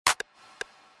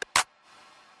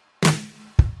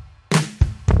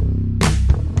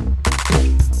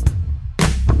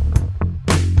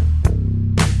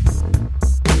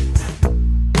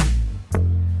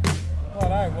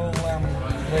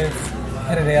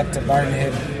out to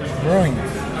Bonehead Brewing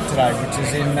today, which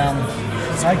is in,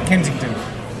 say, Kensington.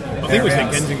 I think we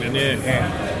said Kensington,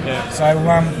 yeah. So,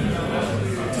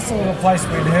 just a little place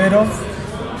we'd heard of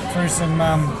through some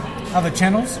other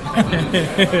channels.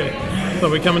 So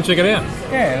we come and check it out.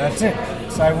 Yeah, that's it.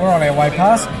 So we're on our way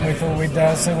past. We thought we'd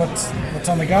see what's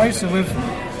on the go. So we've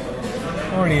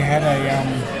already had a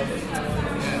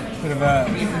bit of a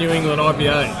New England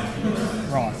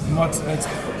IPA. right. And what's it's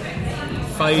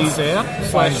Phase out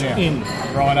phase out. in.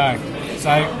 Righto.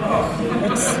 So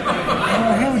it's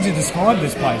how would you describe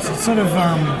this place? It's sort of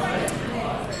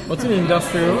What's an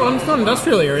industrial? Well, it's not an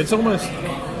industrial area. It's almost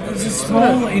it's a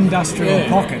small industrial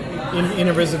pocket. in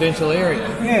a residential area.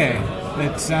 Yeah,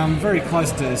 it's very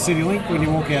close to CityLink. When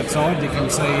you walk outside, you can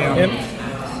see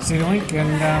CityLink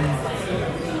and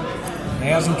the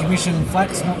Housing Commission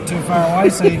flats not too far away,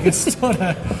 so you can sort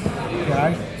of,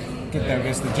 get the, I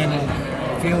guess, the general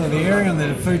feel of the area and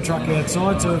the food truck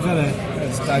outside. So we've had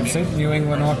as Dave said, New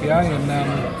England IPA and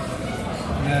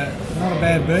not a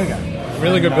bad burger.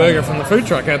 Really good burger from the food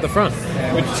truck out the front.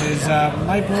 Yeah, which is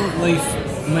Maple Leaf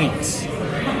Meats.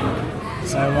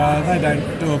 So they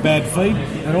don't do a bad feed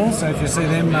at all. So if you see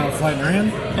them floating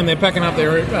around, And they're packing up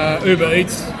their Uber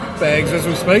Eats bags as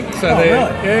we speak. So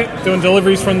really? doing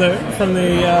deliveries from the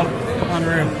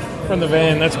unreal. from the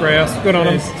van. That's grouse. Good on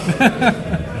them.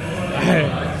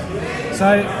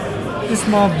 So this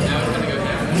mob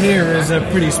here is a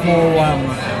pretty small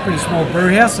brew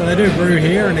house. So they do brew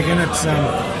here, and again it's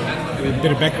a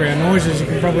bit of background noise as you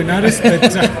can probably notice, but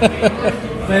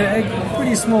they're a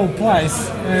pretty small place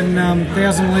and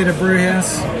 1,000 litre brew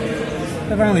house.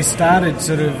 They've only started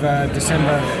sort of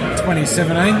December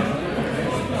 2017.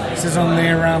 This is on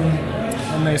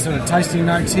their sort of tasting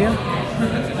notes here,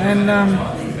 and I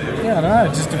don't know,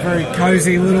 just a very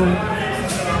cosy little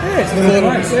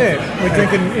place. Yeah, we're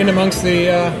drinking in amongst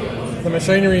the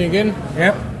machinery again.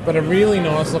 Yep. But a really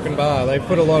nice looking bar. They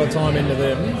put a lot of time into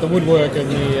the woodwork and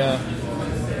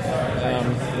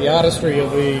the artistry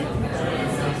of the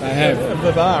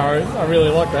bar. I really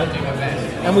like that.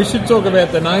 And we should talk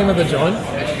about the name of the joint.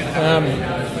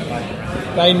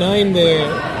 They named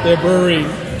their brewery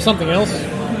something else.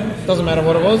 Doesn't matter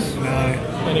what it was. No.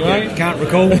 Anyway, Yeah, can't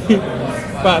recall.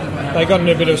 but they got in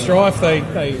a bit of strife. They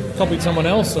copied someone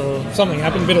else or something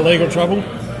happened, a bit of legal trouble.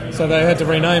 So they had to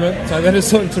rename it. So they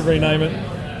decided to rename it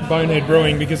Bonehead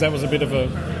Brewing because that was a bit of a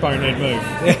bonehead move.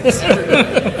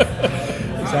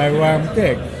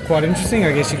 So, quite interesting.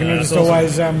 I guess you can just awesome.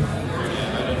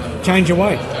 always change your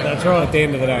way. That's right. At the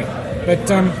end of the day. But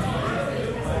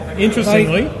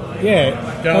Interestingly, they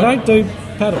don't do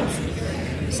paddles.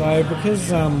 So because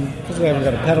we haven't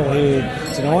got a paddle here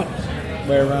tonight,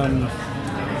 we're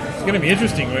it's going to be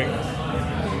interesting.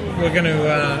 We're going to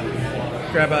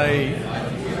grab a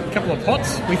couple of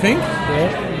pots, we think,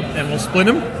 and we'll split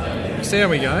them. See how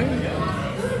we go.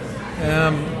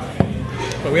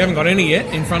 But we haven't got any yet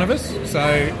in front of us,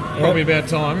 so probably about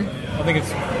time. I think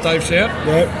it's Dave's shout.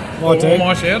 Yep. Or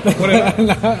my shout, whatever.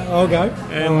 No, I'll go.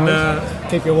 And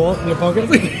keep your wallet in your pocket.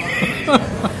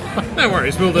 no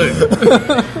worries, we'll do.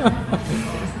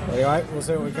 Anyway, we'll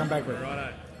see what we come back with. Righto.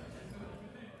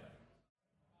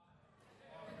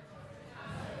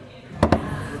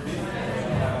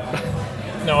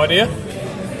 No idea?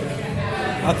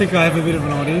 I think I have a bit of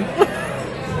an idea.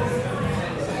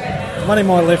 One in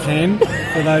my left hand,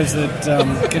 for those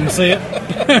that can see it,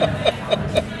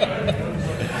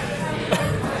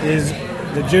 is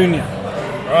the Junior.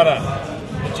 Righto.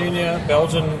 The Junior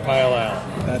Belgian Pale Ale.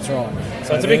 That's right.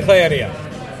 So it's a bit cloudier.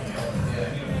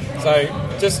 So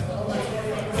just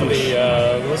for the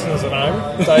listeners at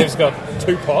home, Dave's got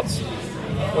 2 pots.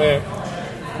 We're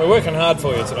working hard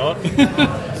for you tonight.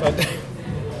 So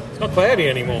it's not cloudy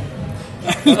anymore.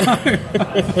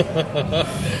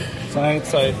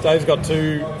 So Dave's got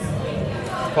 2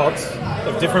 pots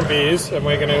of different beers, and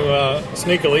we're going to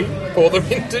sneakily pour them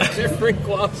into different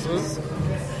glasses.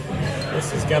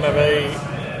 This is going to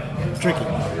be tricky.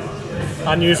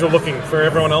 Unusual looking for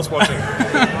everyone else watching.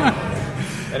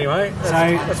 Anyway,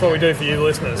 that's what we do for you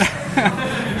listeners.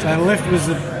 So the left was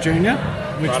the Junior,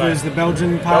 which was the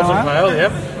Belgian Pale Ale. Pale,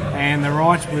 yep. And the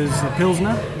right was the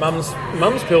Pilsner. Mum's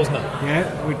Pilsner. Yeah,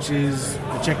 which is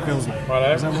the Czech Pilsner.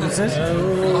 Righto. Is that what it says?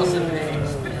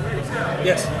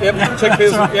 Yes, yep, Czech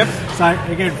Pilsner, Right. yep. So,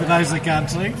 again, for those that can't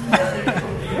see,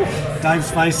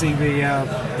 Dave's facing the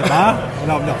bar.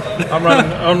 No, I'm not.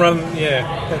 I'm running, yeah.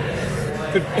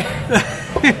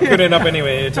 Could end up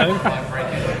anywhere here, team.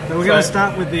 So we're going to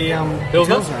start with the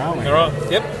Pilsner, aren't we? All right,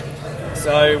 yep.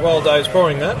 So while Dave's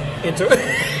pouring that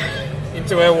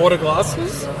into our water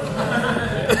glasses,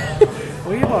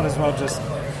 Well, you might as well just...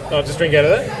 I'll just drink out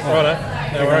of that. Righto.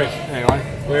 No worries. Anyway,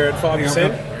 We're at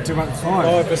 5%.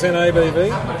 2.5. 5% ABV.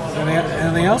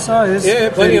 Anything else? Oh, there's Yeah,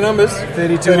 plenty of numbers.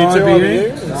 32 IBU, IBU.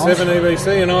 and Nice. 7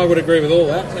 EBC, and I would agree with all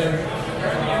that. And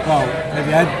Well, have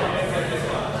you had?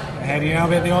 How do you know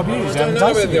about the IBUs? I Haven't don't know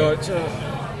about tasted the it?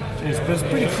 IBU. But it's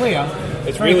pretty clear.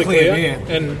 It's very really clear, beer.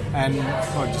 and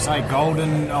what did you say?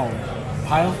 Golden? Oh,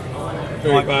 pale.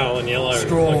 very Like pale and yellow.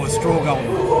 Straw golden.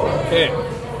 Yeah,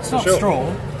 It's for not sure. straw,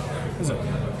 is it?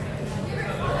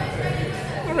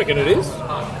 I reckon it is.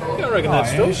 Yeah, I reckon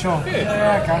that's yeah, straw. sure.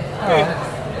 Yeah. Okay. All right.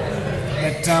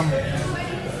 It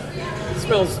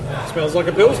smells like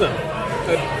a Pilsner.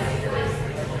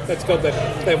 That's got that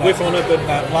whiff on it.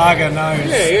 That lager nose.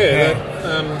 Yeah.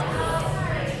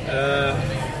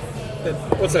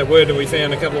 What's that word that we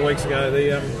found a couple of weeks ago?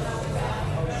 The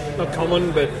not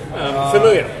common, but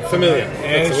familiar. Familiar.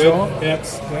 Yeah, That's the sure. word. Yeah.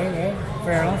 Yeah,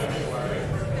 fair enough.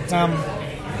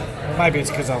 Maybe it's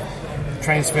because I've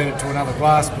transferred it to another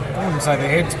glass, but I wouldn't say the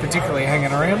head's particularly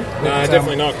hanging around. No, But,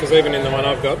 definitely not. Because even in the one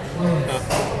I've got,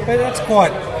 But that's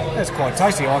quite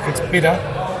tasty. Like it's bitter.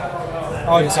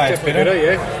 I'd say it's definitely bitter.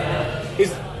 Yeah.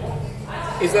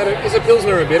 Is a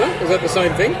Pilsner a bitter? Is that the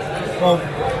same thing? Well,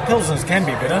 pilsners can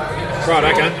be bitter, Right.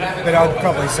 Okay. but I'd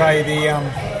probably say the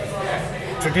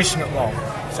traditional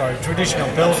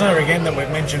pilsner again that we've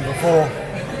mentioned before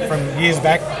from years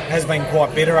back has been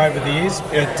quite bitter over the years.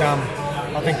 But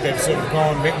I think they've sort of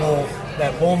gone a bit more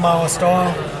that lawnmower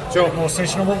style, Sure. a bit more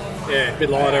sessionable. Yeah, a bit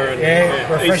lighter and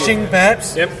Refreshing easier.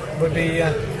 perhaps. Yep. Would be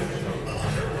Yeah,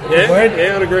 word.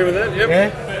 yeah, I'd agree with that. Yep. yeah.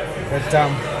 But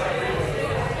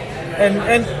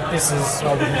and this is,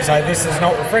 I wouldn't say this is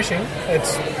not refreshing.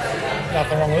 It's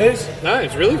nothing wrong with this. No,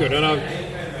 it's really good, and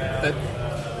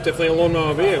definitely a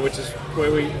lawnmower beer, which is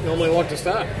where we normally like to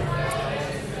start.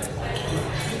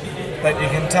 But you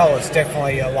can tell it's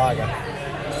definitely a lager.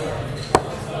 Do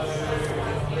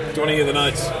you want to hear the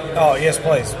notes? Oh yes,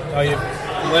 please. Oh, you.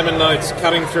 Lemon notes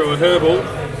cutting through a herbal.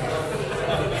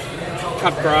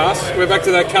 Cut grass. We're back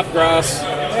to that cut grass.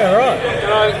 Yeah, right.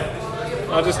 And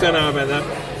I just don't know about that.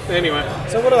 Anyway,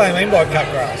 So what do they mean by cut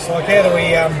grass? Like how do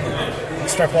we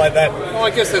extrapolate that? well,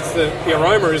 I guess that's the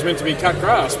aroma is meant to be cut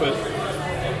grass, but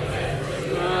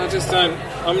I just don't.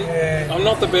 I'm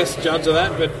not the best judge of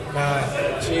that, but No.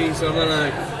 geez, I don't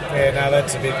know. Yeah, no,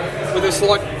 that's a bit. With a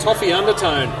slight toffee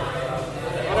undertone.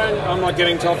 I'm not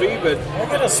getting toffee, but I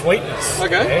get a sweetness.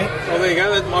 okay. Yeah. Well, there you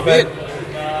go. That might be it.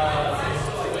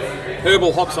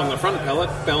 Herbal hops on the front palate,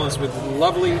 balanced with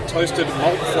lovely toasted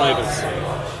malt flavours.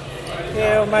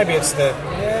 Yeah, well, maybe it's the.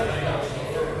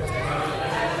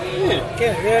 Yeah.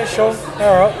 Yeah, sure.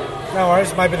 All right. No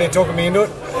worries. Maybe they're talking me into it.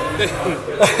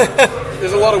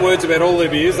 There's a lot of words about all their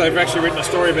beers. They've actually written a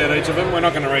story about each of them. We're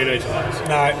not going to read each of those.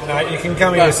 No, you can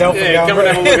come in But, yourself yeah, and go come and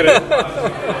have a read. look at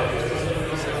it.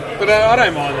 But I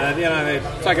don't mind that. You know, they're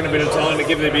taking a bit of time to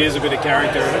give their beers a bit of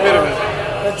character and a bit of a...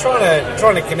 They're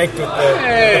trying to connect with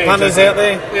the punters exactly. out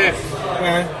there. Yeah. You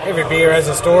know, every beer has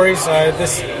a story, so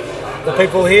the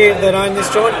people here that own this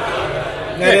joint,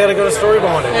 no doubt have got a story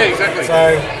behind it. Yeah, exactly. So,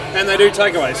 And they do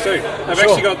takeaways too. They've Sure.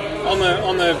 actually got on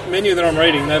the menu that I'm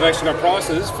reading. They've actually got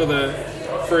prices for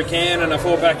a can and a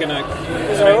 4-pack and a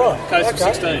is that right? case of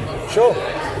Okay. 16. Sure.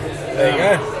 There you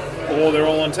go. Or they're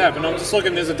all on tap. And I'm just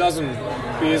looking. There's a dozen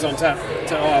beers on tap.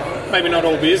 So, maybe not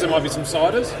all beers. There might be some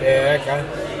ciders, Yeah, okay.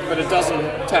 but a dozen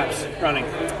taps running.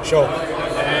 Sure.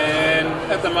 And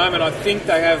at the moment, I think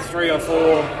they have 3 or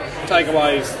 4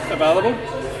 takeaways available.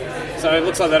 So it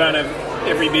looks like they don't have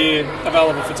every beer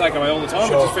available for takeaway all the time,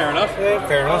 Sure. which is fair enough. Yeah,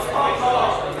 fair enough.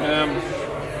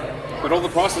 But all the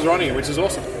prices are on here, which is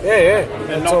awesome Yeah. and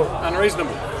That's not all.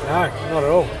 unreasonable. No, not at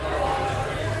all.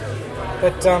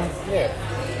 But, yeah,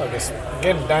 I guess,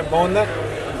 again, don't mind that.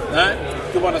 No,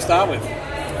 good one to start with.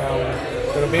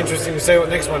 It'll be interesting to see what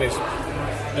the next one is.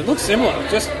 It looks similar.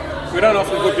 Just we don't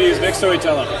often put beers next to each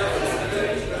other,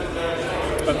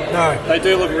 but No. they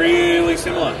do look really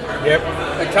similar. Yep.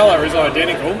 The colour is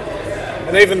identical.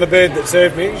 And even the bird that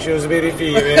served me, she was a bit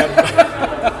iffy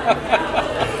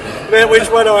about which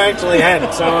one I actually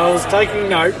had. So I was taking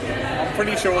note. I'm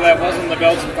pretty sure that wasn't the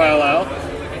Belgian Pale Ale.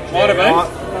 Might have been.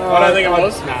 I don't think it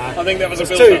was. Nah. I think that was a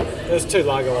There's Pilsner. There's two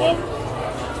lager ones.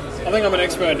 I think I'm an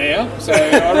expert now, so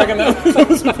I reckon that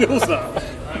was a Pilsner.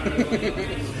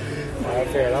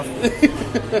 Fair enough.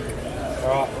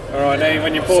 Alright. All right, now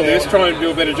when you pour this, try and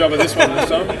do a better job of this one this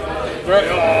time. Right.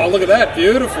 Oh, look at that!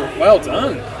 Beautiful. Well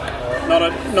done.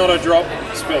 Not a drop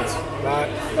spilt. No.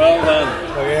 Well done.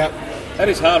 Look out. That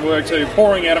is hard work too.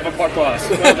 Pouring out of a pot glass.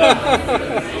 Well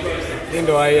done.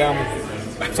 Into a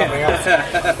something else.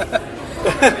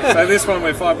 So this one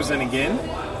we're 5% again.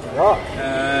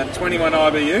 Right. 21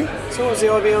 IBU. So what was the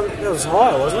IB on? That was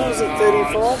higher, wasn't it? Was it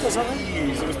 35 or something?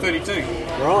 It was 32.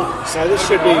 Right. So this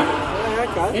should be... Yeah,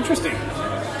 okay. Interesting.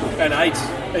 And 8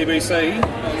 EBC,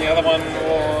 and the other one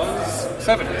was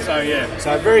 7. So yeah.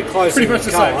 So very close. Pretty much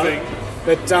the same thing.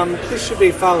 But this should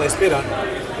be far less bitter.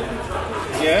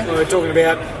 Yeah. When we're talking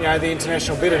about the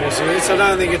international bitterness in this, I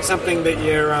don't think it's something that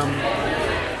you're.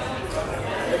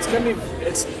 It's going to be.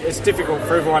 It's difficult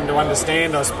for everyone to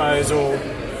understand, I suppose, or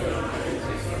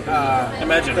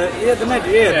Imagine.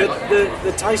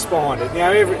 The taste behind it.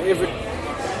 Every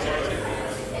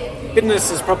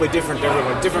bitterness is probably different to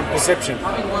everyone, different perception.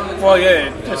 Well,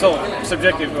 yeah, it's all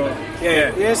subjective. Or,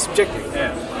 yeah, subjective.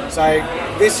 Yeah. So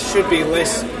this should be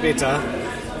less bitter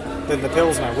than the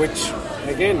Pilsner, which,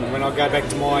 again, when I go back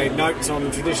to my notes on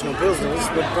traditional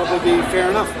Pilsners, would probably be fair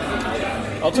enough.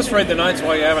 I'll just read the notes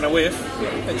while you're having a whiff.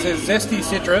 It says zesty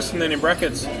citrus, and then in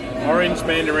brackets, orange,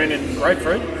 mandarin, and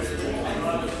grapefruit.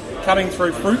 Cutting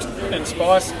through fruit and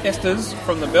spice esters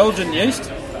from the Belgian yeast.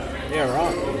 Yeah,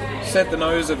 right. Set the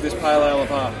nose of this pale ale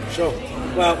apart. Sure.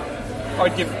 Well,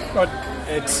 I'm getting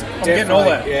all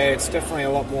that. Yeah, it's definitely a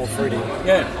lot more fruity.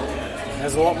 Yeah. It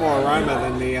has a lot more aroma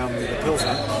than the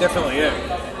Pilsner. Definitely, yeah.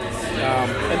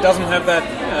 It doesn't have that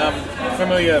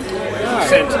familiar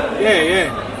scent. Yeah,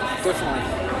 definitely.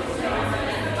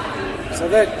 So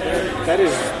that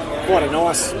is quite a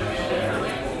nice,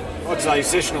 I'd say,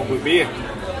 sessionable beer.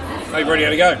 Are you ready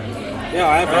to go? Yeah,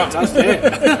 I have had a taste, yeah.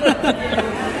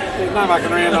 There's no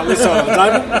mucking around on this side of the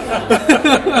table.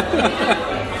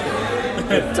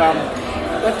 But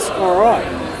that's all right.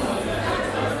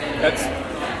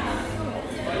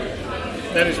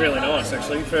 That is really nice,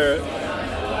 actually.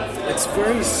 It's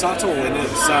very subtle in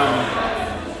its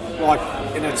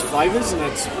in its flavours and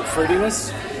its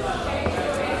fruitiness.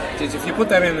 Jeez, if you put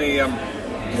that in the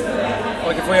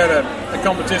if we had a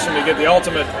competition to get the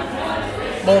ultimate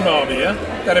Molnar beer,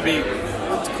 that'd be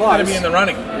in the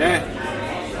running. Yeah.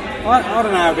 I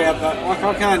don't know about that.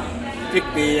 I can't pick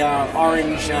the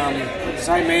orange,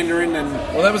 mandarin and.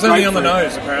 Well, that was only on the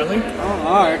nose, apparently.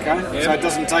 Oh, okay. Yep. So it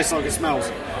doesn't taste like it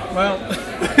smells. Well,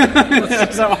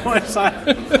 that's what I want to say.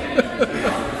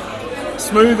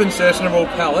 Smooth and sessionable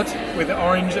palate with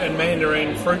orange and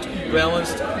mandarin fruit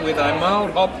balanced with a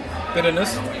mild hop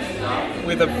bitterness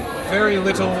with very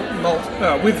little malt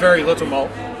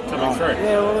coming through.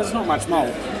 Yeah, well, there's not much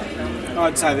malt.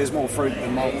 I'd say there's more fruit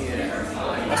than malt.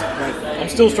 I'm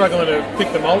still struggling to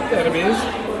pick the malt out of beers,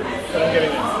 but I'm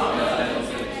getting there.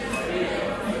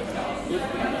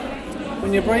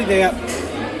 When you breathe out,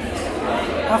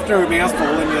 after a mouthful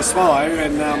and you swallow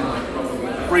and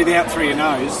breathe out through your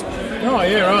nose. Oh,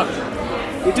 yeah, right.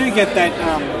 You do get that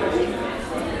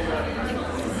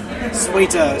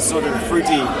sweeter, sort of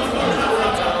fruity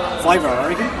flavour, I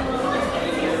reckon.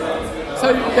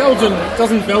 So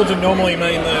doesn't Belgian normally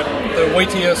mean the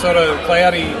wheatier, sort of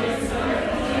cloudy?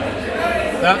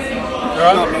 No?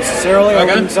 Right. Not necessarily, I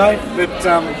wouldn't say, but...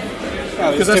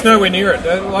 Because that's nowhere near it.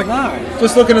 No.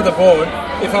 Just looking at the board,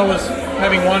 if I was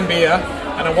having one beer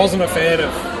and I wasn't a fan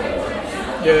of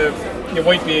your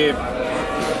wheat beer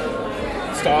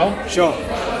style, sure,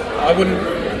 I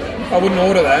wouldn't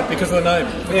order that because of the name.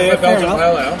 Yeah, the Belgian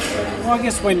Pale Ale. Well, I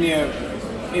guess when you're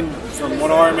in, from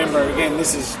what I remember, again,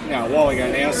 this is a while ago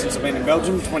now since I've been in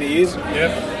Belgium, 20 years.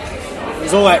 Yeah.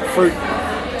 There's all that fruit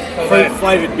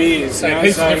flavoured beers.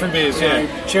 Heaps of different beers,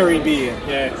 cherry beer.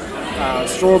 Yeah.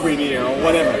 Strawberry beer or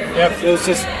whatever. Yep. It was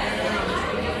just...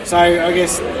 So I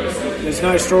guess there's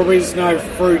no strawberries, no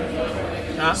fruit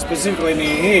specifically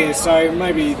near here, so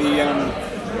maybe the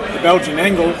Belgian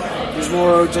angle is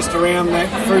more just around that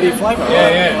fruity flavour.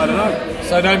 Yeah. I don't know.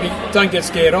 So don't get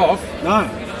scared off. No.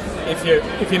 If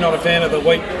you're not a fan of the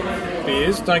wheat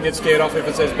beers, don't get scared off if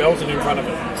it says Belgian in front of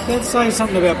it. Let's say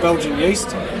something about Belgian yeast.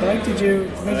 Blake, did you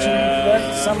mention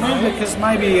that somewhere? Because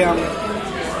maybe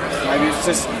it's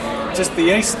just the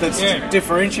yeast that's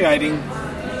differentiating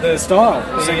the style.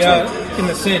 In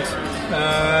the scent,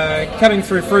 cutting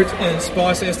through fruit and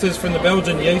spice esters from the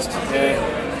Belgian yeast. Yeah.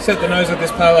 Set the nose of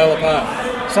this pale ale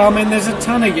apart. So I mean, there's a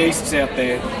ton of yeasts out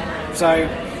there. So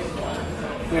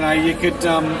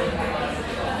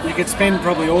you could spend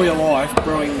probably all your life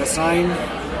brewing the same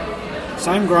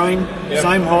grain,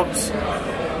 same hops,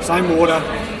 same water,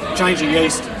 change your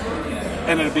yeast,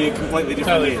 and it'd be a completely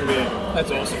different beer.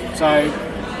 That's awesome. So,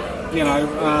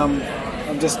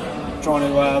 I'm just trying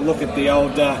to look at the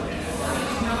old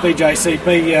BJCP,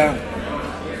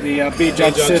 the Beer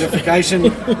Judge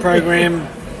Certification Program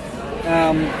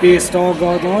beer style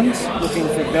guidelines, looking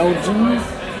for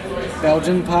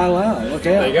Belgian Pale Ale. Look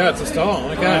out. There you go, it's a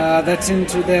style. Okay. That's in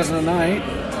 2008.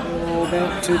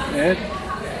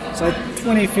 So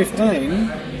 2015,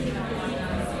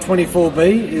 24B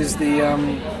is the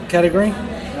category.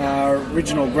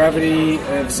 Original gravity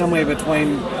of somewhere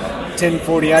between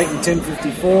 1048 and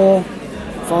 1054.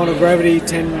 Final gravity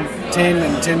 1010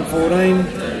 and 1014.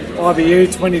 IBU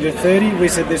 20 to 30. We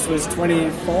said this was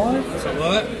 25. Something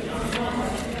like that.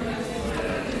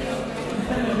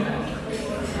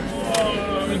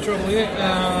 I'm in trouble here.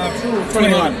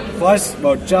 21. Close.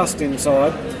 Well, just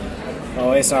inside.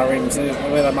 Oh, SRM. So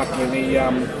where they mucked with the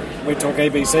we talk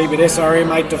EBC, but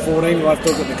SRM 8 to 14. We'll have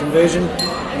to look at the conversion.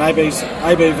 And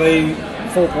ABV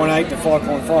 4.8 to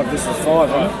 5.5. This was 5,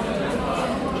 right?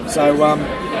 So,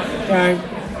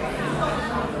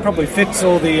 probably fits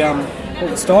all the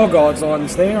style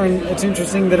guidelines there, and it's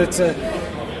interesting that it's a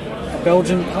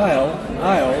Belgian pale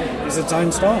ale is its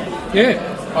own style. Yeah,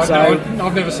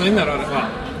 I've never seen that.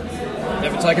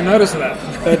 Never taken notice of that.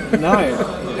 But no,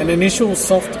 an initial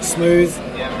soft, smooth,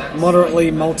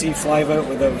 moderately malty flavour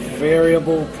with a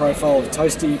variable profile of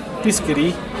toasty,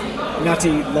 biscuity,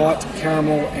 nutty, light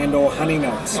caramel and or honey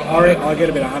notes. I get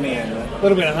a bit of honey out of it. A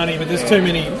little bit of honey, but there's too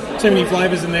many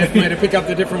flavours in there for me to pick up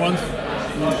the different ones.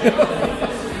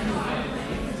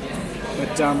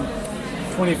 But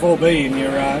 24B in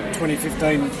your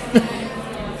 2015.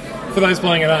 For those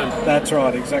playing at home. That's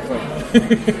right, exactly.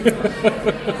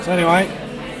 So anyway,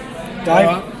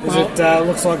 Dave, it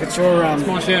looks like it's your it's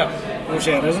my shout. Your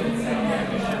shout, is it?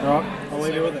 All right, I'll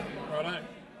leave you with it. Righto.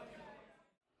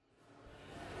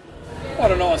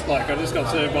 What a nice bloke. I just got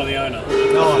served by the owner.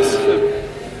 Nice.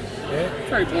 Yeah.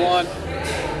 Very polite,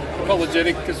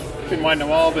 apologetic because been waiting a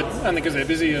while, but only because they're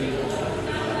busy and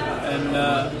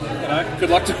good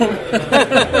luck to them.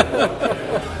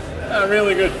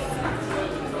 Really good.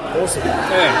 Awesome.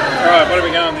 Yeah. All right. What are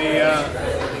we going?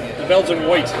 The Belgian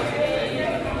wheat.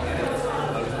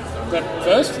 Is that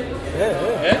first?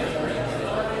 Yeah.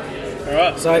 All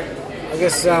right. So I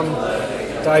guess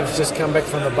Dave's just come back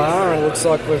from the bar, and it looks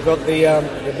like we've got the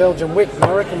Belgian wheat. And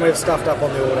I reckon we've stuffed up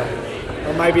on the order,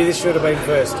 or maybe this should have been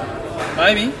first.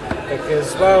 Maybe.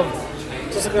 Because, well,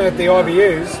 just looking at the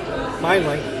IBUs,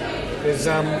 mainly, because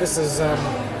this is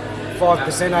 5%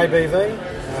 ABV,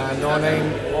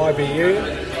 19 IBU,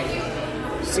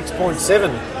 6.7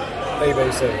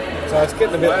 EBC. So it's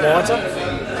getting a bit lighter.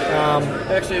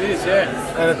 Actually it is, yeah.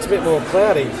 And it's a bit more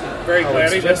cloudy. Very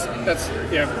cloudy, that's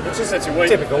your wheat.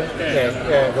 Typical,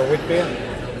 yeah, of a wheat beer.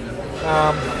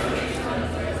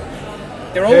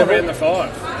 They're all around the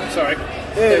 5. Sorry.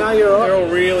 Yeah, no, you're right. They're all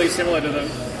really similar to them.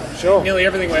 Sure. Nearly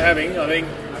everything we're having, I think,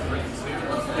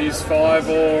 is 5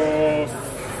 or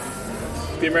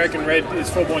the American Red is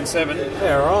 4.7.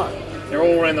 Yeah, right. They're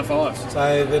all around the 5s.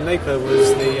 So the Nipa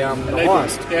was the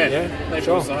highest. Yeah. Nipa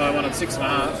sure. was the high one at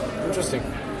 6.5. Interesting.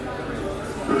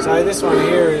 So this one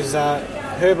here is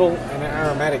herbal and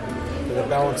aromatic with a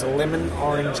balance of lemon,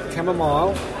 orange,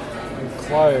 chamomile and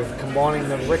clove, combining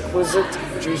the requisite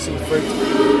juicy fruit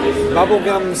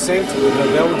bubblegum scent with the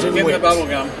Belgian Get wheat. the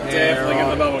bubblegum. Definitely get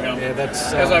the bubblegum. Yeah,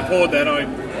 that's... As I poured that, I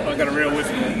got a real whiff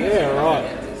of it. Yeah, right.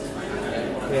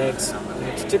 Yeah, it's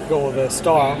typical of the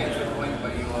style.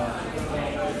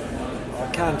 I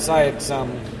can't say it's...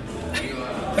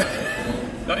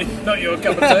 Not your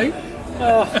cup of tea?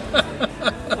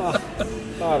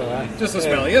 I don't know. Just the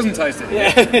smell. He hasn't tasted it.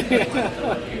 Yeah.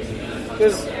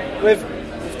 Because we've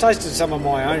tasted some of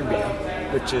my own beer,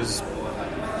 which has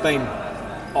been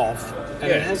off,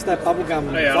 and it has that bubblegum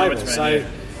flavour. So,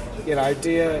 you know,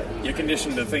 you're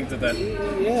conditioned to think that that's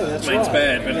means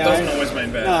bad, but it doesn't always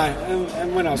mean bad. No,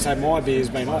 and when I say my beer's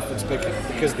been off, it's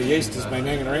because the yeast has been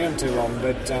hanging around too long.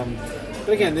 But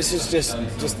again, this is just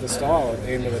the style at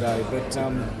the end of the day. But I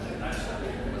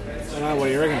don't know, what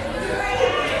do you reckon?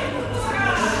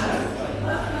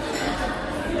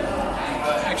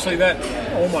 Actually, that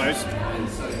almost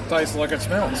tastes like it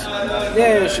smells.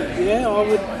 Yeah, I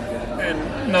would. And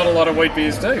not a lot of wheat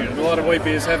beers do. A lot of wheat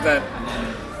beers have that,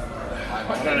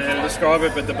 I don't know how to describe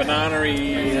it, but the banana-y,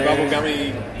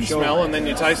 bubblegummy smell, and then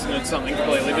you taste it and it's something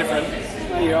completely different.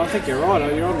 Yeah, I think you're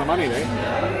right. You're on the money there.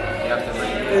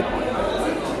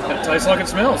 It tastes like it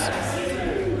smells.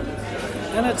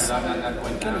 And it's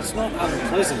not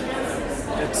unpleasant.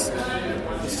 It's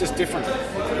just different.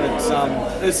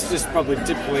 It's just probably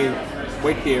typically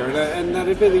wheat beer, and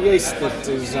that'd be the yeast that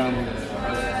is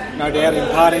no doubt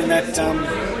imparting that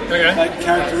that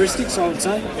characteristics, I would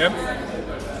say. Yep.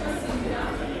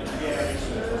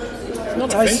 It's not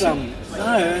tastes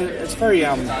no, it's very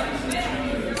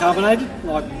carbonated,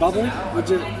 like bubbly. Would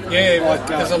you? Yeah, like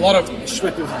there's a lot of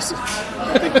Schweppes.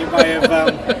 I think you may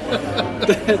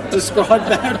have described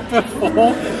that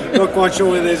before. Not quite sure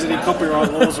whether there's any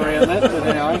copyright laws around that, but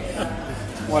anyway,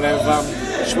 what have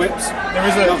Schweppes There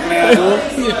is a knocking our door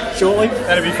shortly.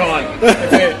 That'd be fine.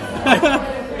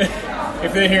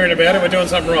 If they're hearing about it, we're doing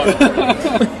something right. But,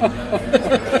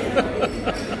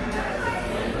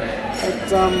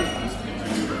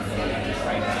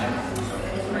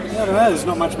 I don't know, there's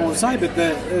not much more to say, but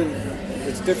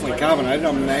it's definitely carbonated.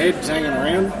 I mean, the head's hanging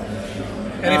around.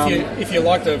 And if you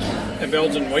liked a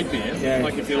Belgian wheat beer, Yeah.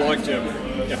 like if you liked your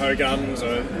Hoegaardens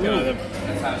or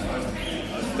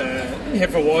the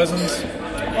Hefeweizens,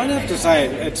 I'd have to say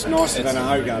it's nicer than a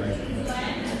Hoegaarden.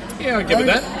 yeah, I'd give it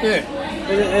that. Yeah.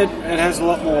 It has a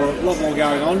lot more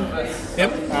going on.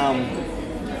 Yep.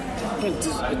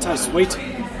 It tastes sweet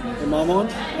in my mind.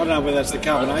 I don't know whether that's the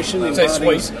carbonation. It tastes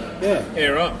sweet. Yeah, Yeah,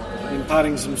 right.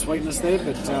 imparting some sweetness there,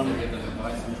 but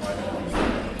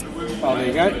oh, there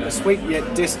you go. A sweet yet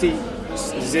zesty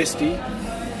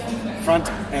front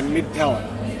and mid palate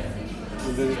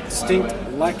with a distinct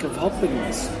lack of hop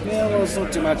bitterness. Yeah, well, there's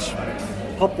not too much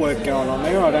hop work going on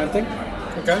there, I don't think.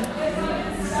 Okay.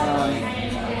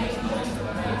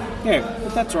 Yeah,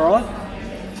 but that's all right.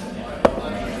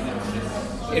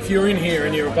 If you're in here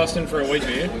and you're busting for a wheat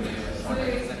beer,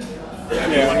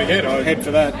 Yeah, one to get, I'd head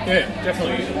for that. Yeah,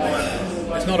 definitely.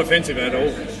 It's not offensive at all.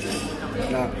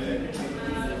 No.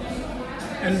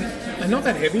 And they're not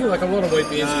that heavy. Like a lot of wheat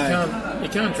beers, No. you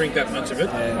can't drink that much of it.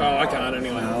 Yeah. Oh, I can't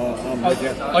anyway. No, I'm with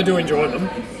you. I do enjoy them,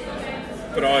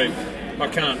 but I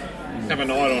can't have a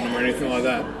night on them or anything like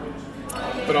that.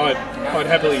 But I'd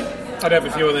have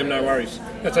a few of them, no worries.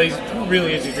 That's easy,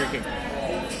 really easy drinking.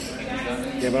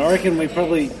 Yeah, but I reckon we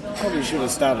probably should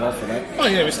have started off with that. Oh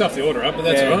yeah, we stuffed the order up, but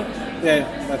that's yeah. all right.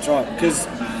 Yeah, that's right. Because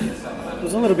it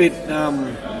was a little bit,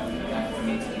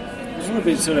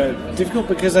 sort of difficult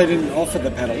because they didn't offer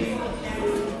the paddle.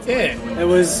 Yeah, It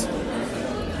was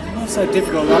not so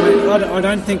difficult. I mean, I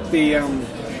don't think the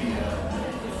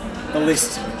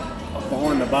list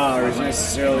behind the bar is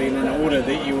necessarily in an order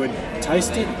that you would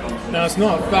taste it. no, it's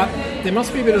not. But there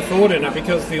must be a bit of thought in it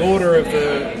because the order of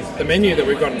the menu that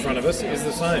we've got in front of us is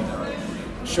the same.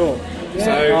 Sure.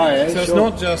 Yeah. So it's sure.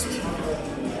 not just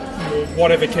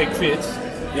whatever keg fits.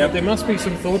 Yep. There must be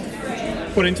some thought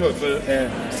put into it for Yeah.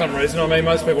 some reason. I mean,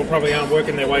 most people probably aren't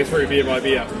working their way through beer by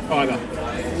beer either.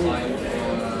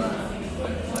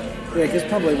 Yeah, because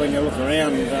probably when you look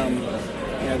around,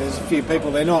 there's a few people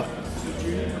they've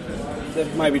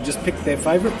maybe just picked their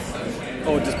favourite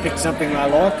or just picked something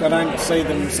they like. I don't see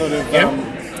them sort of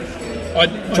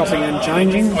chopping and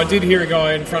changing. I did hear a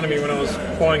guy in front of me when I was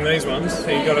buying these ones.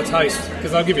 He got a taste,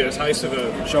 because they'll give you a taste of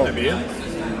a beer.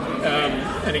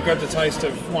 And he got the taste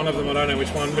of one of them, I don't know which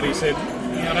one, but he said,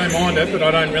 I don't mind it, but I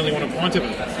don't really want a pint of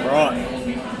it. Right.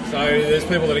 So there's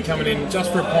people that are coming in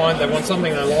just for a pint, they want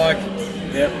something they like,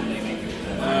 Yep.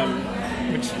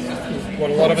 which is what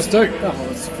a lot of us do. Oh, well,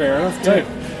 that's fair enough too.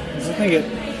 'Cause I think it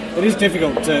is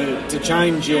difficult to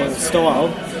change your style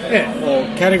or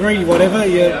category, whatever.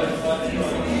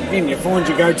 You find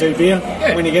your go-to beer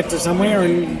when you get to somewhere,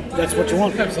 and that's what you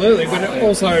want. Absolutely, but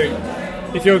also,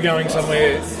 if you're going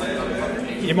somewhere,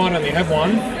 you might only have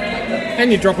one,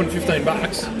 and you're dropping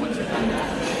 $15.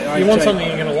 You want something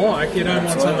you're going to like. You don't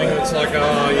want something that's like,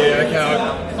 oh yeah, okay,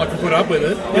 I can put up with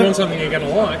it. You want something you're going to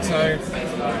like. So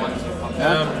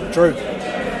True.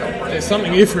 there's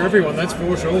something here for everyone. That's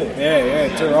for sure. Yeah,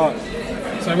 too right.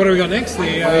 So what do we got next? The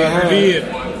have- revered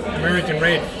American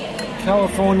Red.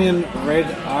 Californian Red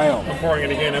Ale. I'm pouring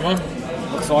it again, Emma.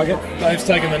 Looks like it. Dave's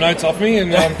taken the notes off me,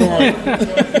 and I'm pouring.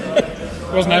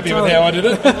 Wasn't happy with how I did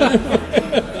it.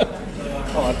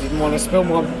 Oh, I didn't want to spill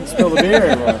the beer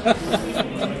everywhere.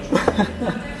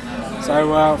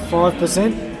 So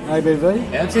 5%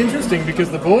 ABV. That's interesting because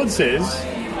the board says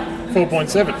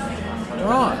 4.7.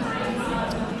 Right.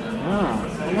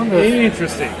 Ah, I wonder if,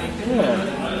 Interesting.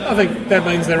 yeah, I think that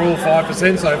means they're all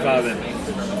 5% so far then,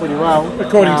 pretty well.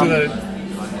 according to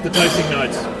the tasting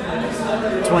notes.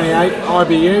 28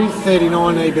 IBU,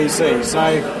 39 EBC.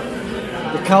 So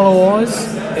the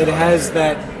colour-wise, it has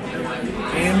that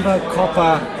amber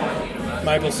copper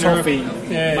Maple syrup. toffee.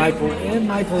 Yeah. Maple. Yeah,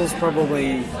 maple is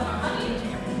probably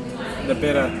the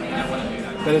better,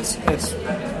 but it's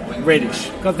reddish.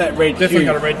 Got that red. Definitely hue,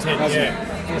 got a red tint, hasn't yeah,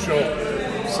 for sure.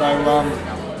 So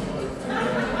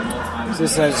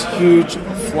this has huge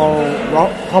floral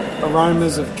hop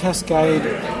aromas of Cascade,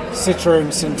 Citra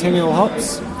and Centennial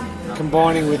hops,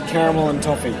 combining with caramel and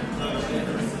toffee.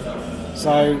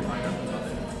 So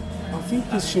I think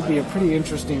this should be a pretty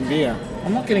interesting beer.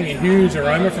 I'm not getting a huge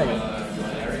aroma from it.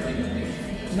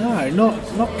 No,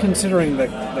 not considering the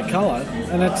colour,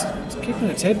 and it's keeping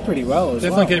its head pretty well as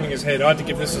Definitely well. keeping his head. I had to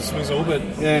give this a swizzle, but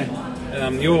Yeah,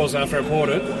 yours, after I poured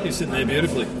it, is sitting there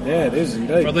beautifully. yeah, it is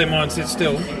indeed. Probably mine sits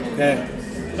still. Yeah,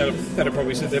 That'll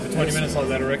probably sit there for 20 minutes like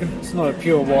that, I reckon. It's not a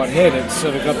pure white head. It's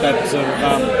sort of got that sort of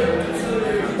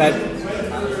that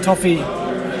toffee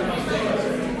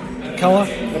colour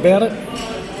about it.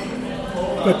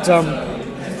 But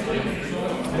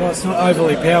well, it's not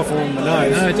overly powerful on the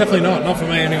nose. No, definitely not. Not for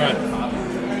me, anyway.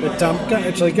 But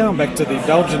actually, going back to the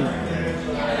Belgian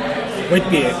wheat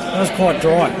beer, that was quite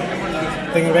dry.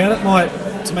 Thinking about it,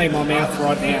 to me, my mouth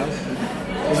right now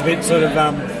is a bit sort of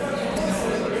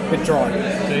bit dry.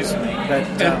 Jeez. But,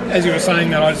 as you were saying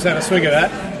that, I just had a swig of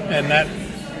that, and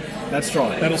that's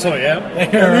dry. that'll sort you out.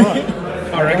 Yeah, right.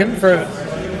 I reckon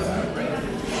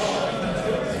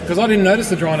because I didn't notice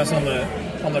the dryness on the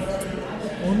Well,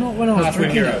 not when I was Halfway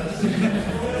drinking Hero. it.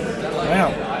 Wow,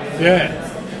 Yeah.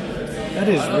 that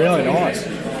is really nice.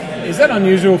 Is that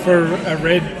unusual for a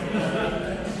red?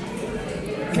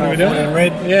 Californian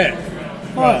red. Yeah.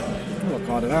 Oh, look,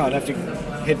 I don't know. I'd have to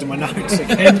head to my notes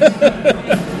again.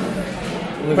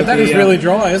 But that is really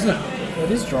dry, isn't it?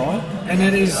 It is dry, and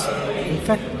it is, in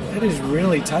fact, it is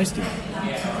really tasty.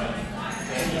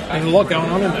 There's a lot going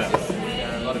on in there.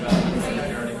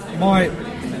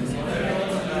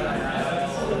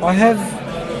 I have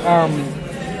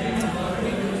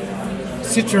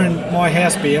Citroen. My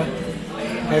house beer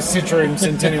has Citroen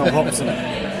Centennial hops in it,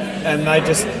 and they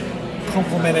just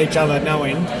complement each other no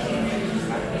end.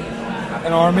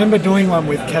 And I remember doing one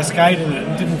with Cascade in it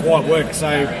and it didn't quite work.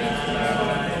 So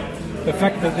the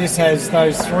fact that this has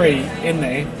those three in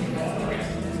there,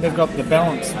 they've got the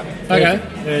balance. Okay.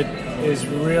 It is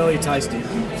really tasty.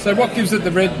 So what gives it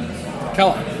the red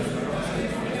colour?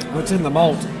 Well, it's in the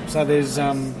malt. So there's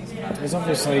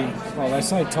obviously, well, they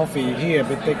say toffee here,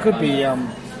 but there could be,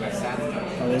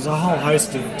 there's a whole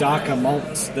host of darker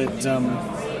malts that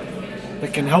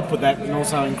can help with that and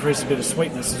also increase a bit of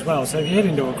sweetness as well. So if you head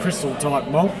into a crystal type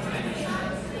malt,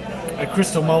 a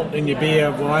crystal malt in your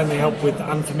beer will only help with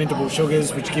unfermentable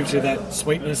sugars, which gives you that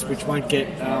sweetness which won't get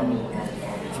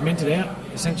fermented out,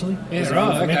 essentially. Yeah, They're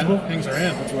right, unfermentable. okay. Hangs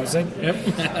around. That's what I said. Yep.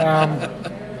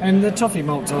 And the toffee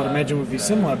malts, I'd imagine, would be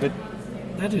similar, but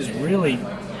that is really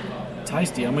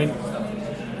tasty. I mean,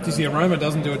 Just the aroma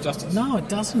doesn't do it justice. no, it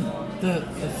doesn't. The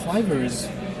flavour is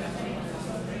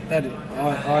that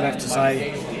I'd have to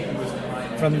say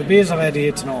from the beers I've had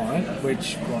here tonight,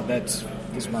 which this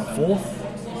is my fourth,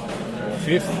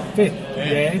 Fifth.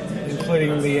 yeah,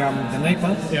 including the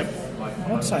Nipah. Yep.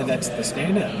 I'd say that's the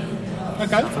standard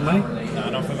Okay. for me. No,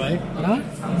 not for me. No.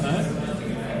 No.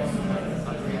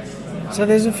 So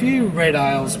there's a few red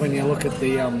ales when you look at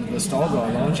the style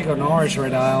guidelines. You've got an Irish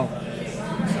red ale,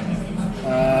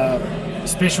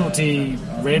 specialty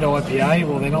red IPA.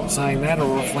 Well, they're not saying that,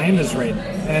 or a Flanders red,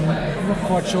 and I'm not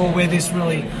quite sure where this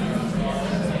really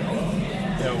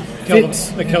fits.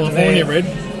 The California into red.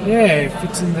 Yeah, it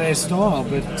fits in their style,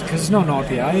 but because it's not an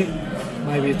IPA,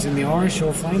 maybe it's in the Irish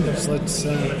or Flanders.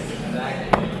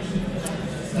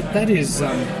 But that is,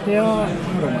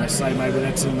 I'd almost say maybe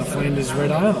that's in the Flanders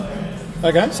red ale.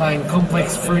 Okay. Saying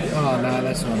complex fruit. Oh no,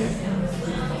 that's not it.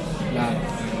 No,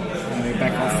 let me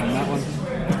back off from that one.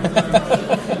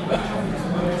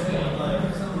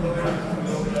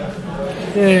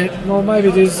 Yeah, well, maybe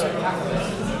it is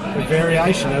a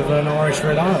variation of an Irish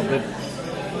red ale, but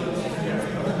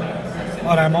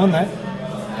I don't mind that.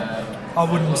 I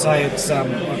wouldn't say it's. I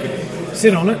could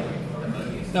sit on it.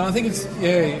 No, I think it's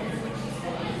Well,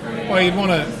 you'd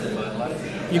want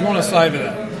to savour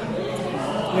that.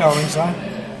 Yeah, I think so.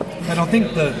 And I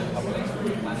think the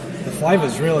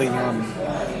flavours really they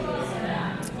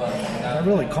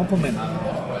really complement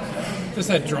it. Just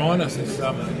that dryness is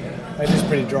It is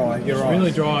pretty dry. You're right.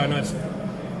 really dry, and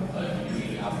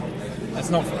it's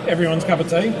not everyone's cup of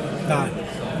tea. No.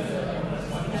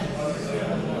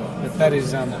 But that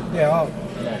is, I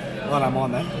don't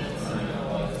mind that.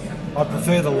 I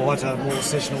prefer the lighter, more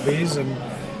sessional beers, and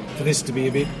for this to be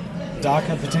a bit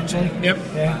darker potentially. Yep.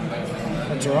 Yeah,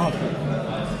 that's all right.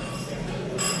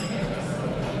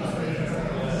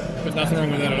 But nothing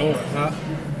wrong with that at all. No.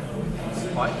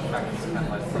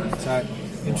 So,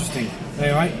 interesting.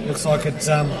 Anyway, looks like it's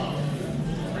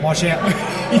my shout.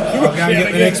 I'll go and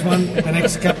get the next one, the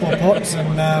next couple of pots,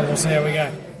 and we'll see how we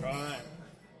go. Right.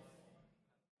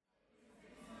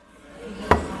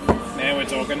 Now we're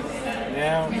talking.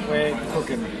 Now we're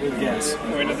cooking with gas.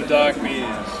 We're into the dark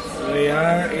beers. We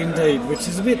are indeed, which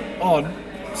is a bit odd,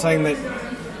 saying that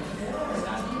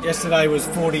yesterday was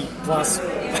 40 plus in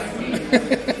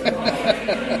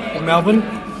Melbourne.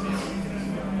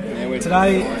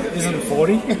 Today isn't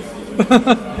 40,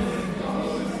 but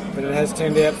it has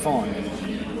turned out fine.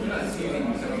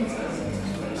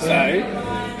 So,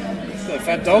 the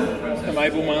Fat Dog, the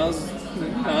Maple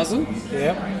Marzen.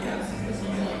 Yeah.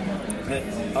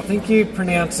 I think you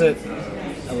pronounce it.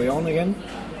 Are we on again?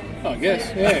 Oh, I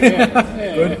guess.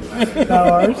 Yeah. Good. No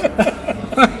worries.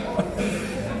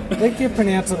 I think you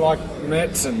pronounce it like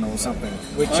Märzen or something,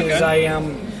 which is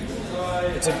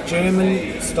it's a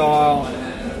German style.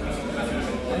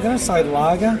 I'm going to say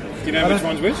lager. Do you know which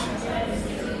one's which?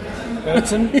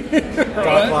 Märzen,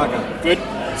 dark lager. Good.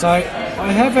 So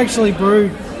I have actually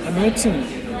brewed a Märzen,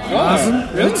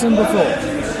 Märzen before,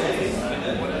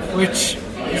 which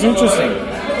is interesting.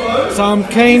 So I'm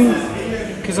keen,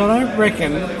 because I don't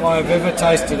reckon I've ever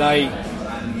tasted a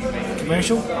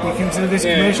commercial. You consider this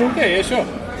commercial? Yeah, sure.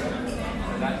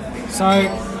 So,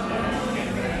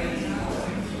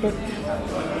 but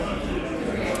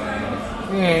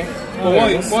yeah.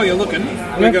 Well, while you're looking,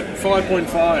 we've got 5.5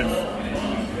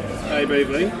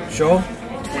 ABV, Sure.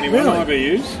 21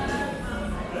 Really?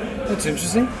 IBUs, That's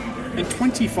interesting. and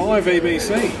 25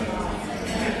 EBC.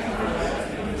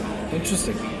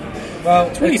 Interesting. Well,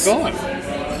 25.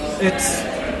 It's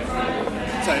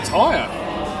So it's higher.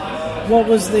 what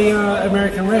was the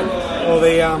American Red or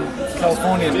the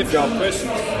Californian Difficult job?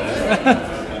 questions.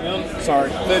 Sorry.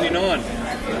 39.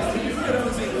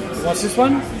 What's this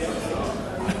one?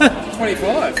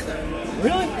 25.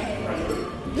 Really?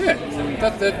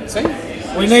 Yeah. See?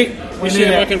 We need We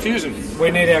share my confusion.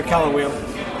 our colour wheel.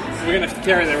 We're going to have to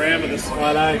carry that around with us.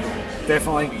 I know,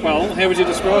 definitely. Well, how would you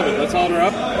describe it? Let's hold her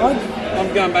up. I'd-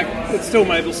 I'm going back. It's still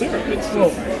maple syrup. It's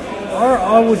Well,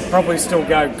 I would probably still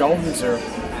go golden syrup.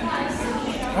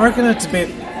 I reckon it's a bit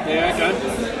yeah,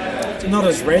 okay. not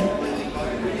as red.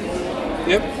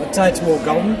 Yep. I'd say it's more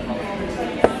golden.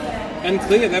 And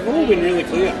clear. They've all been really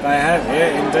clear. They have,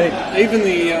 yeah, indeed. Even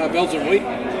the Belgian wheat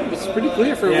was pretty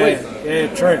clear for a Yeah, wheat.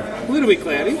 yeah, true. A little bit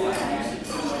cloudy.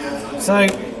 So,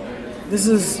 this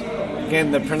is,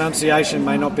 again, the pronunciation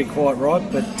may not be quite right,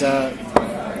 but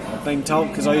I've been told,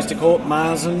 because I used to call it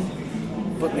Märzen,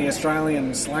 putting the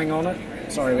Australian slang on it.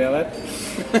 Sorry about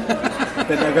that.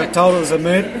 But I got told it was a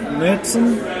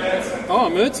Märzen, Oh,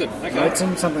 Märzen. Okay.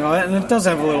 Märzen, something like that. And it does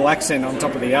have a little accent on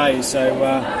top of the A, so...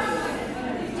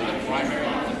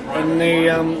 and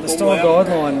the style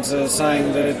guidelines are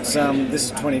saying that it's this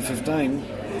is 2015,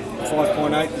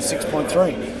 5.8 to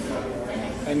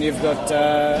 6.3. And you've got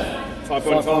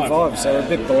 5.5, so a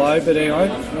bit below, but anyway,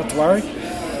 not to worry.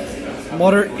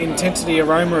 Moderate intensity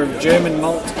aroma of German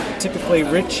malt, typically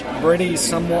rich, bready,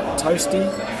 somewhat toasty.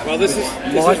 Well, this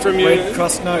light is from red your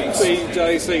crust notes.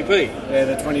 BJCP. Yeah,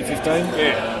 the 2015.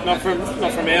 Yeah, not from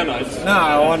our notes. No,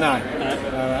 I know.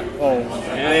 No. Well,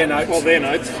 their notes. Well, their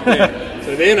notes. Yeah.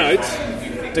 So their notes.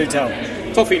 Do tell.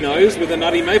 Toffee nose with a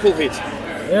nutty maple hit.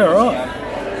 Yeah, right.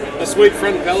 A sweet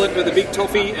front palate with a big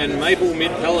toffee and maple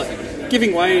mid palate,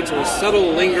 giving way to a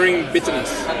subtle, lingering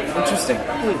bitterness. Interesting.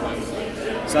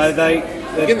 So they...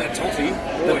 Getting that toffee.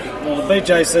 Boy. Well, the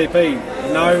BJCP,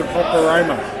 no hop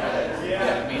aroma.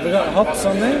 Have we got hops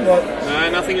on there? What? No,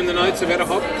 nothing in the notes about a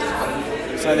hop.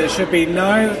 So there should be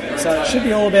no... So it should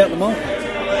be all about the malt.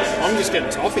 I'm just getting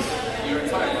toffee.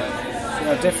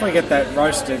 I definitely get that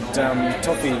roasted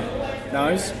toffee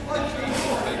nose.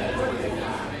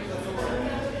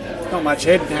 Not much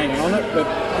head hanging on it, but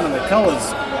the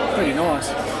colour's pretty nice.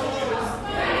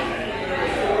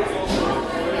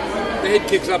 The head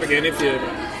kicks up again if you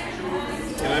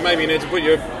maybe you need to put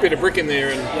your bit of brick in there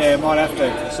and Yeah, might have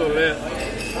to. sort it out.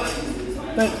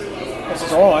 But it's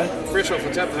dry. Fresh off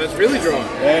the tap, though, it's really dry.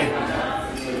 Yeah.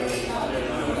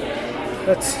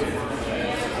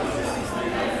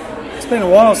 It's been a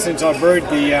while since I brewed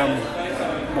the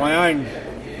my own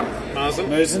Märzen.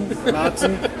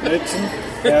 Märzen,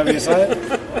 however you say it.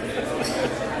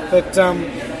 But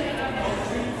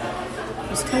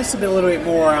this tastes a little bit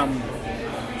more.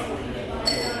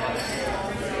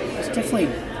 It's definitely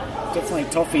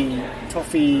toffee,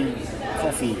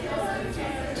 coffee.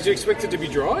 Did you expect it to be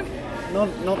dry?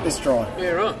 Not this dry.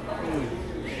 Yeah, right.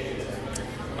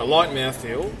 A light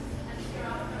mouthfeel.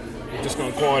 I've just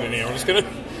gone quiet in here. I'm just going to...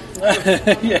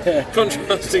 Yeah.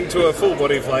 Contrasting to a full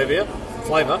body flavour,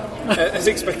 as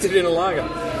expected in a lager.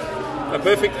 A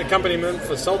perfect accompaniment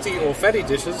for salty or fatty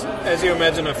dishes, as you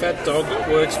imagine a fat dog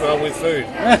works well with food.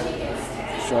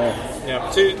 Sure.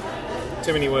 Yeah, too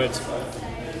many words.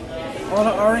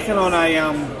 I reckon on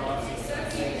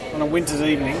a winter's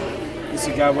evening, this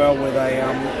would go well with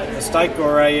a steak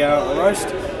or a roast.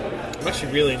 I'm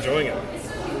actually really enjoying it.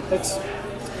 It's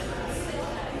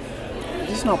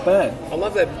not bad. I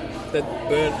love that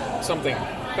burnt something.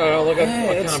 I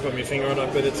can't put my finger on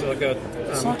it, but it's like a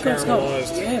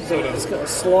caramelised sort of. It's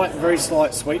got a very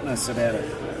slight sweetness about it.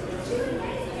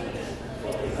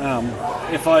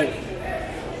 If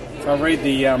I read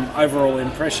the overall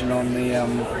impression on the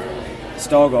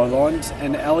style guidelines,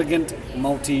 an elegant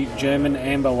multi-German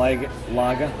amber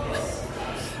lager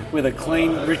with a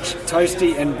clean, rich,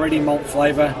 toasty and bready malt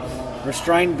flavour,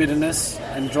 restrained bitterness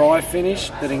and dry finish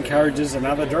that encourages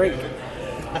another drink.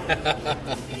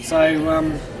 So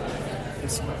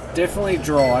it's definitely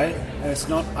dry and it's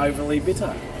not overly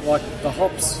bitter. Like the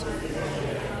hops,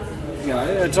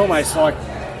 it's almost like,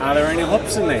 are there any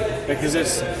hops in there? Because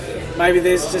maybe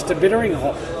there's just a bittering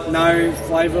hop, no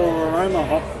flavour or aroma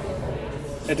hop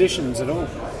additions at all.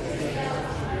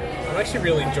 I'm actually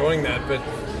really enjoying that, but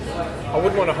I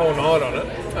wouldn't want a whole night on it,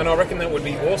 and I reckon that would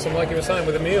be awesome, like you were saying,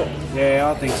 with a meal. Yeah,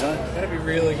 I think so. That'd be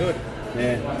really good.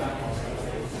 Yeah.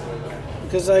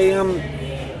 Because I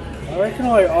reckon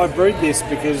I brewed this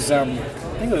because I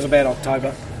think it was about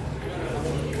October.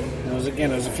 It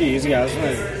was a few years ago. It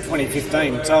was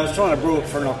 2015. So I was trying to brew it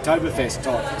for an Oktoberfest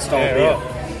type style beer.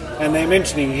 Right. And they're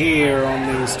mentioning here on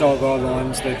the style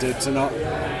guidelines that it's an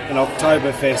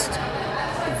Oktoberfest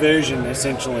version,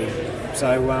 essentially. So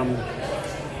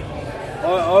I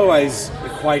always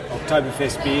equate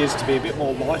Oktoberfest beers to be a bit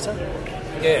more lighter.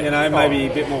 Yeah. Maybe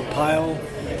a bit more pale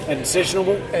and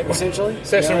sessionable, essentially.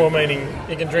 Sessionable meaning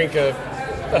you can drink a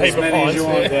heap of pints. You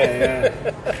want, yeah.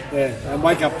 And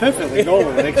wake up perfectly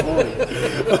normal the next morning.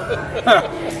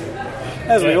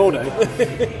 As we all do.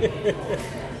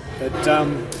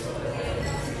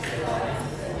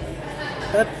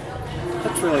 But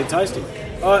that's really tasty.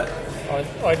 I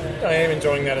am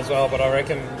enjoying that as well, but I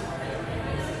reckon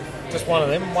just one of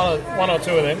them, one or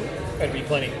two of them, that'd be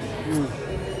plenty.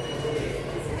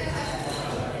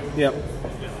 Yep.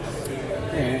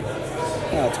 Yeah.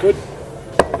 No, it's good.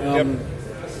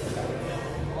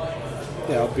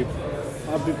 Yeah,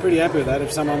 I'd be pretty happy with that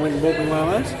if someone went and bought me one of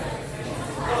those.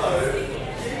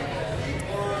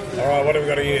 Alright, what have we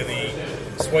got here? The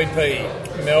Sweet Pea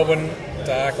Melbourne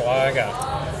Dark Lager.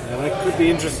 Yeah, that could be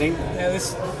interesting. Now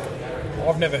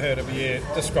I've never heard of beer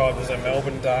described as a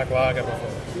Melbourne Dark Lager before.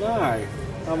 No.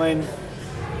 I mean,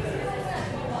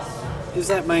 does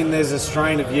that mean there's a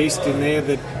strain of yeast in there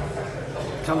that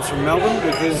comes from Melbourne?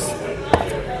 Because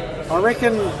I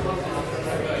reckon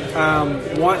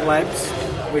White Labs,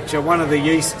 which are one of the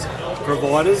yeast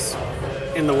providers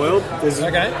in the world, there's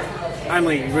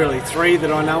only really three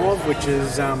that I know of, which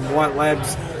is White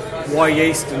Labs, Y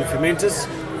Yeast and Fermenters.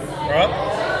 Right.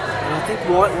 And I think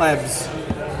White Labs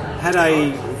had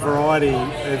a variety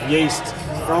of yeast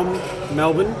from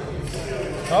Melbourne.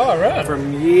 Oh, right.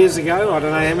 From years ago, I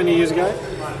don't know how many years ago.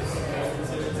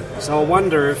 So I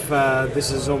wonder if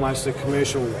this is almost a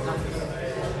commercial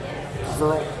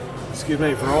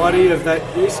variety of that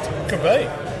yeast. Could be.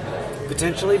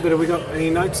 Potentially, but have we got any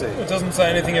notes there? It doesn't say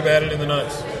anything about it in the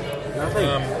notes. Nothing.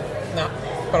 No,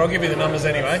 but I'll give you the numbers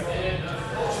anyway.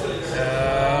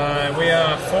 We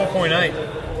are 4.8.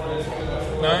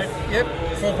 No, yep,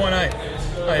 4.8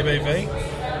 ABV.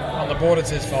 On the board it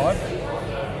says 5.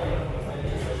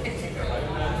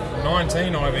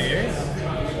 19 IBU.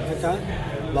 Okay.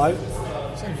 Low.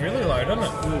 Seems really low, doesn't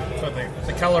it? For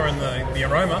the colour and the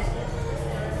aroma.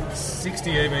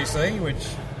 60 EBC, which...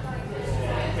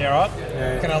 Yeah, right?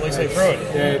 Yeah, you can hardly see through it.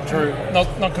 Yeah, true. Not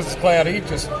because it's cloudy,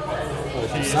 just...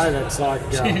 Say that's like...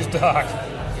 she's dark.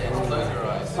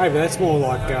 Maybe that's more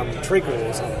like treacle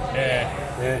or something. Yeah.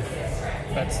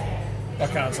 I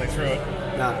can't see through it.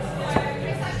 No.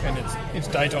 And it's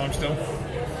daytime still.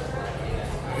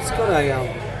 It's got a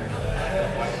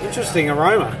interesting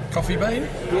aroma. Coffee bean?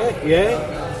 Yeah.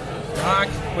 Dark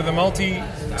with a malty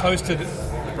toasted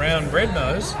brown bread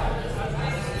nose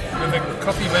with a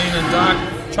coffee bean and dark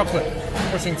chocolate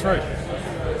pushing through.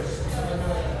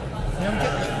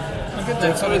 Yeah, I'm getting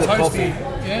that sort of toasty. Coffee.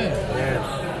 Yeah.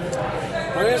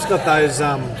 I think it's got those.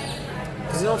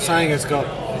 It's not saying it's got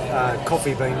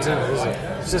coffee beans in it, is it?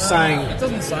 It's just saying. It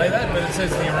doesn't say that, but it says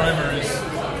the aroma is.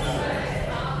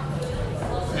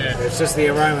 Yeah. It's just the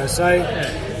aroma. So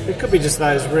it could be just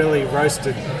those really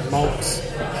roasted malts.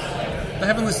 They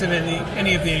haven't listed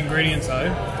any of the ingredients though.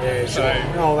 Yeah, so,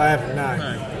 sure. No, they haven't. No.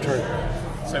 True.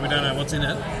 So we don't know what's in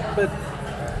it. But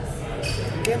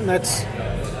again, that's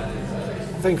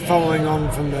I think following on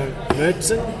from the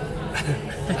Murchison.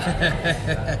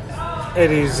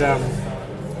 It is.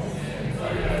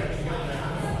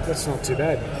 That's not too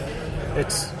bad.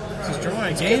 It's dry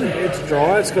again. It's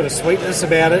dry. It's got a sweetness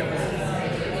about it.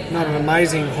 Not an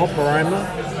amazing hop aroma.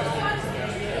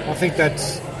 I think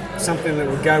that's something that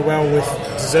would go well with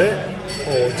dessert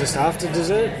or just after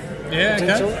dessert. Yeah.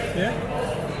 Potentially. Okay. Yeah.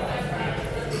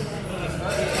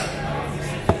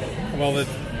 Well, the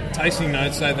tasting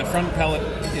notes say the front palate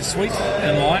is sweet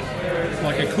and light,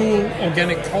 like a cool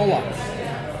organic cola.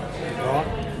 Right.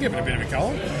 Give it a bit of a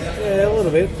colour. Yeah, a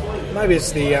little bit. Maybe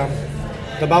it's the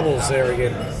The bubbles there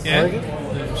again. Yeah. Oregon?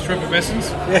 Effervescence.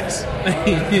 Yes.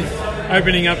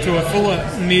 Opening up to a fuller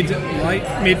mid/late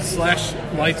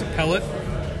palate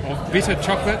of bitter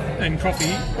chocolate and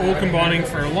coffee, all combining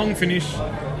for a long finish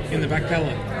in the back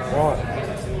palate. Right.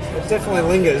 It definitely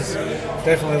lingers.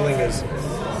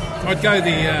 I'd go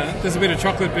there's a bit of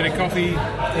chocolate, bit of coffee,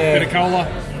 bit of cola.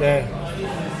 Yeah.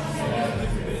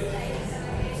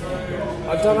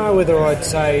 I don't know whether I'd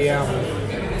say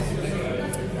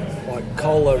like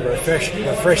cola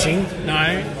refreshing. No.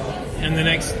 And the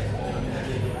next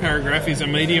paragraph is a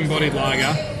medium-bodied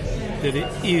lager that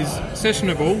is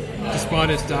sessionable despite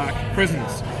its dark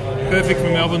presence. Perfect for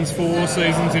Melbourne's 4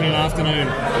 seasons in an afternoon.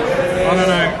 I don't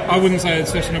know. I wouldn't say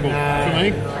it's sessionable for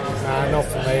me. No, not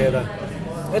for me either.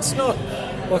 It's not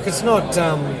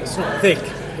thick.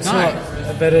 It's not,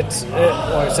 but it's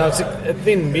a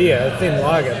thin beer, a thin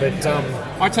lager. But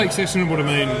I take sessionable to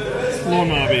mean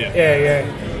lawnmower beer. yeah.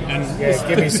 And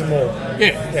Give me some more.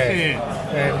 Yeah.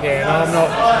 And no, I'm not.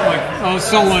 Like, I was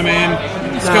solo man,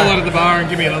 skull out of the bar and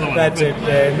give me another one. That's it.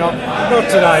 Yeah, not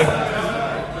today.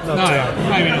 Not today.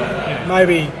 Maybe not. Yeah.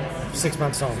 Maybe 6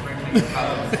 months time.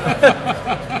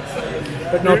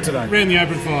 But not today. Round the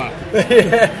open fire.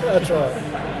 Yeah, that's right.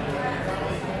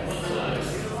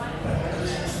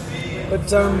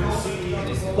 But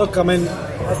look, I mean,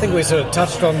 I think we sort of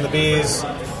touched on the beers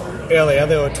earlier.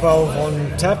 There were 12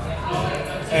 on tap.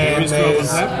 And there's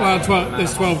 12 on tap. Well,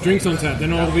 there's 12 drinks on tap. They're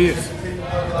not all beers.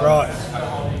 Right.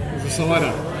 There's a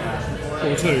cider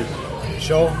or 2.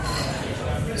 Sure.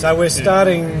 So we're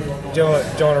starting. Do you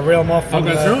want to reel them off? I'll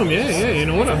go through them. Yeah, in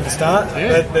order. From the start.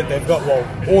 Yeah. They've got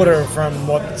order from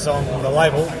what's on the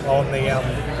label on the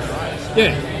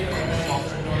yeah.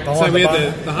 So we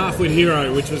had the half-wheat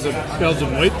hero, which was a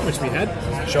Belgian wheat, which we had.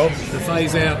 Sure. The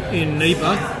phase out in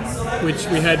Nipa, which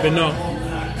we had, but not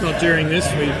during this.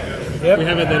 We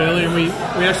had that earlier, and we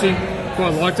actually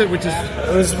quite liked it, which is...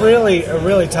 It was really a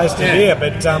really tasty beer,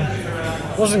 but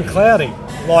wasn't cloudy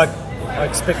like I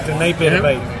expect the Nipa to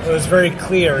be. It was very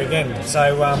clear again.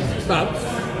 So, but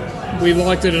we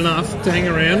liked it enough to hang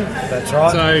around. That's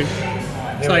right.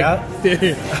 So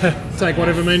take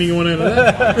whatever meaning you want out of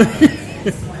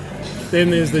that. Then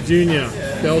there's the junior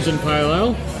Belgian Pale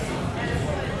Ale,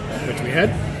 which we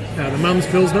had. The Mum's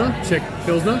Pilsner, Czech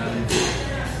Pilsner.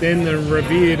 Then the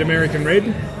revered American Red,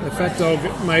 the Fat Dog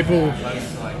Maple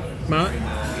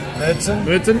Mertzen.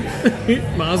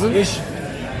 Marzen.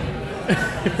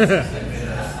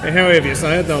 However you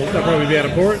say it, they'll probably be able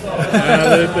to pour it.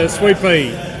 The Sweet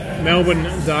Pea Melbourne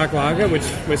Dark Lager, which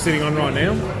we're sitting on right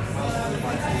now.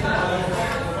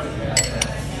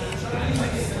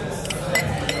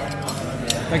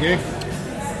 Thank you.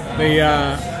 The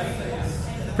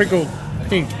Prickled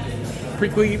Pink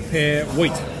Prickly Pear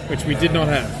Wheat, which we did not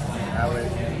have.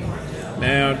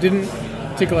 Now, didn't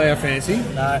tickle our fancy.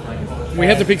 No. We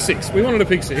had to pick 6. We wanted to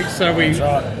pick 6, so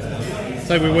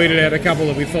we weeded out a couple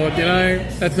that we thought,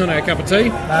 that's not our cup of tea.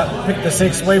 Pick the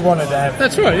 6 we wanted to have.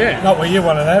 That's right, yeah. Not what you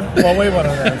wanted to have, what we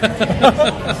wanted to have.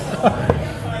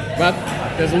 But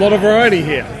there's a lot of variety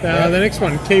here. The next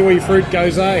one, Kiwi Fruit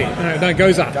Goza. No,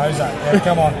 Goza. Goza, yeah,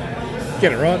 come on.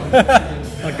 Get it right.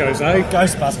 Not Goza.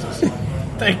 Ghostbusters.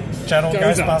 Think channel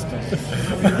Goza. Ghostbusters.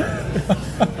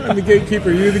 I'm the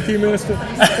gatekeeper, you the keymaster.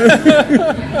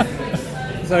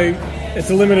 So it's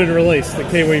a limited release, the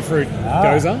Kiwi Fruit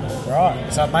Goza.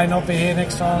 Right, so it may not be here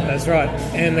next time. That's right.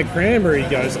 And the Cranberry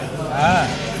Goza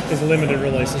is a limited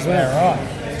release as well. Yeah,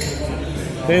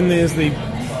 right. Then there's the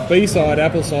B-side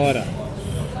apple cider.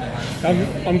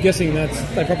 I'm guessing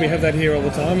they probably have that here all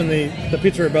the time, and the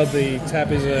picture above the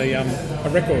tap is a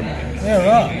record. Yeah,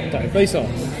 right. So, B-side.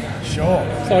 Sure.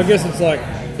 So I guess it's like,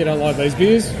 you don't like these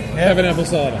beers, have an apple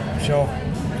cider. Sure.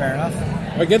 Fair enough.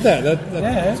 I get that.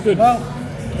 That's good. Well,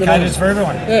 caters for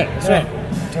everyone. Yeah, that's right.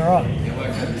 It's all right.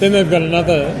 Then they've got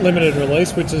another limited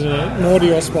release, which is a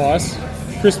Naughty or Spice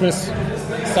Christmas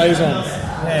Saison.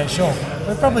 Yeah, sure.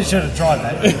 We probably should have tried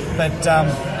that, but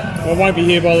well, it won't be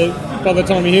here by the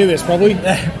time you hear this, probably.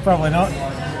 Probably not.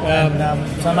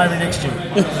 So maybe next year,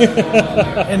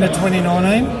 end of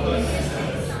 2019.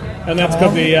 And that's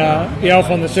got the elf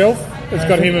on the shelf. It's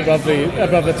got him above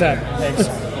the tap.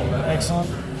 Excellent.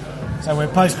 So we're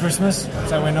post Christmas,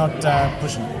 so we're not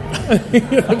pushing.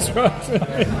 Yeah, that's right.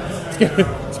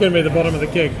 It's going to be the bottom of the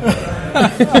keg.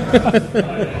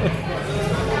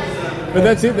 But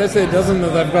that's it. That's their dozen that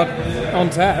they've got on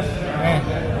tap. Yeah.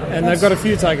 And they've got a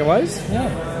few takeaways. Yeah.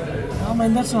 I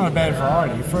mean, that's not a bad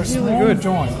variety for a small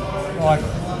joint. Like,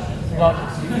 you've got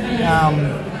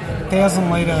 1,000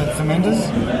 litre fermenters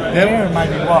there, and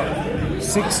maybe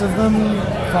 6 of them,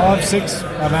 5, 6.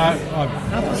 I know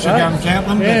I should go and count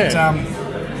them, but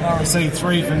I only see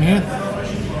 3 from here,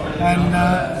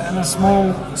 and a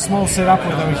small setup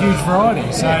with a huge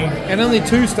variety. So And only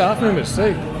 2 staff members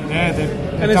too. yeah,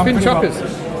 And it's been chockers.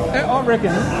 I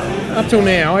reckon up till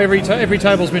now, every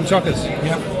table's been chockers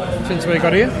Yep. since we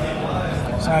got here.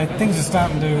 So things are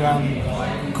starting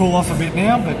to cool off a bit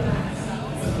now, but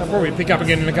They'll probably pick up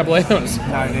again in a couple of hours. no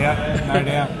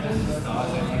doubt.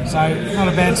 So not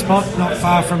a bad spot, not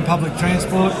far from public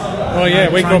transport. Oh yeah,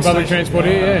 we Train got public station. transport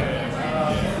here.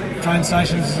 Yeah, Train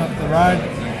stations is up the road.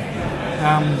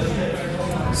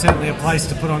 Certainly a place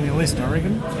to put on your list, I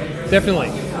reckon. definitely.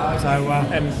 So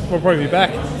And we'll probably be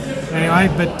back. anyway,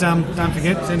 but don't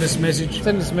forget, send us a message,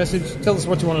 Send us a message. Tell us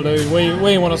what you want to do.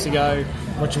 Where you want us to go.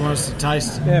 what you want us to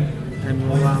taste, Yeah, and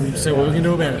we'll see what we can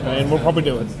do about it. and we'll probably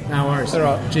do it. No worries. All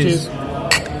right. Cheers.